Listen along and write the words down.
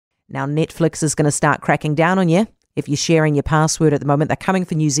Now, Netflix is going to start cracking down on you if you're sharing your password at the moment. They're coming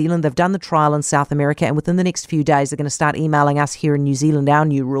for New Zealand. They've done the trial in South America, and within the next few days, they're going to start emailing us here in New Zealand our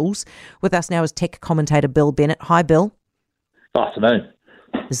new rules. With us now is tech commentator Bill Bennett. Hi, Bill. Afternoon.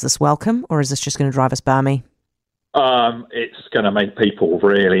 Is this welcome, or is this just going to drive us balmy? It's going to make people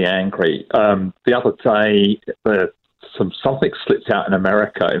really angry. The other day, something slipped out in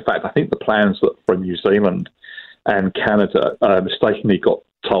America. In fact, I think the plans were from New Zealand and Canada mistakenly got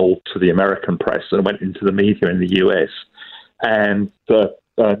told to the American press and went into the media in the US. And the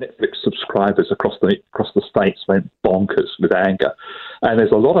Netflix subscribers across the states went bonkers with anger. And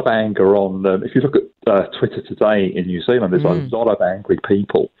there's a lot of anger on, if you look at Twitter today in New Zealand, there's a lot of angry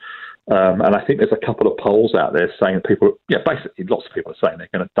people. And I think there's a couple of polls out there saying that basically lots of people are saying they're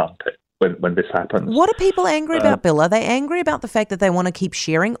going to dump it when this happens. What are people angry about, Bill? Are they angry about the fact that they want to keep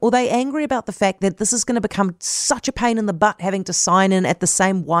sharing, or are they angry about the fact that this is going to become such a pain in the butt having to sign in at the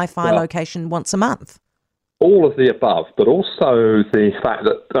same Wi-Fi location once a month? All of the above, but also the fact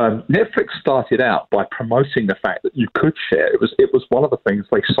that Netflix started out by promoting the fact that you could share. It was one of the things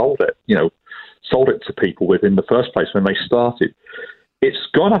they sold it to people with in the first place when they started. It's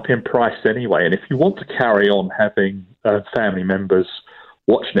gone up in price anyway, and if you want to carry on having family members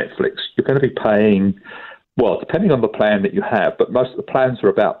watch Netflix, you're going to be paying, well, depending on the plan that you have, but most of the plans are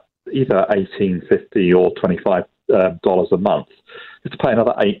about either $18.50 or $25 a month. You have to pay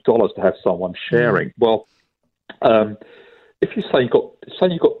another $8 to have someone sharing. Well, if you say you've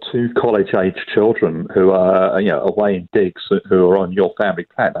got two college-age children who are away in digs who are on your family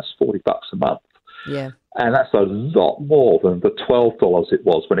plan, that's $40 a month. Yeah. And that's a lot more than the $12 it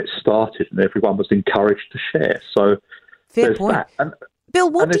was when it started, and everyone was encouraged to share. So fair point. That. Bill,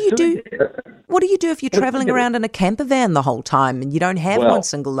 what do you do? What do you do if you're travelling around in a camper van the whole time and you don't have one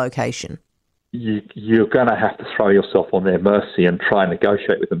single location? You're going to have to throw yourself on their mercy and try and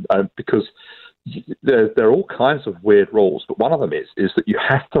negotiate with them because there are all kinds of weird rules. But one of them is that you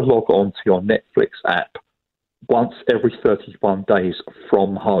have to log on to your Netflix app once every 31 days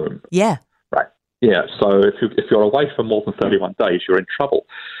from home. Yeah. Right. Yeah. So if you're away for more than 31 days, you're in trouble.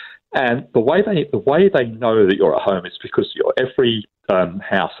 And the way they know that you're at home is because every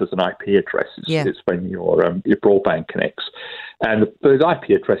house has an IP address. It's when your broadband connects, and the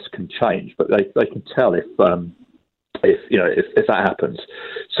IP address can change, but they can tell if that happens.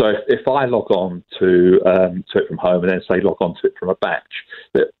 So if I log on to it from home and then say log on to it from a batch,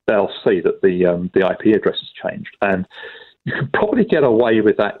 they'll see that the IP address has changed, and you can probably get away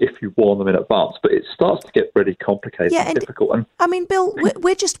with that if you warn them in advance, but it starts to get really complicated and difficult. And I mean, Bill,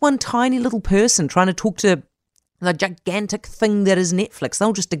 we're just one tiny little person trying to talk to the gigantic thing that is Netflix.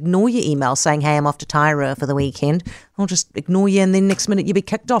 They'll just ignore your email saying, hey, I'm off to Tyra for the weekend. They'll just ignore you, and then next minute you'll be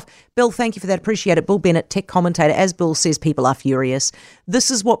kicked off. Bill, thank you for that. Appreciate it. Bill Bennett, tech commentator. As Bill says, people are furious. This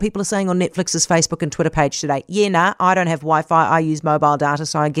is what people are saying on Netflix's Facebook and Twitter page today. I don't have Wi-Fi. I use mobile data,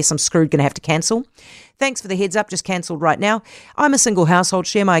 so I guess I'm screwed, going to have to cancel. Thanks for the heads up, just cancelled right now. I'm a single household,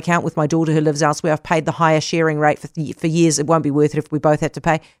 share my account with my daughter who lives elsewhere. I've paid the higher sharing rate for years. It won't be worth it if we both have to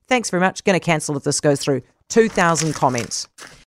pay. Thanks very much. Going to cancel if this goes through. 2,000 comments.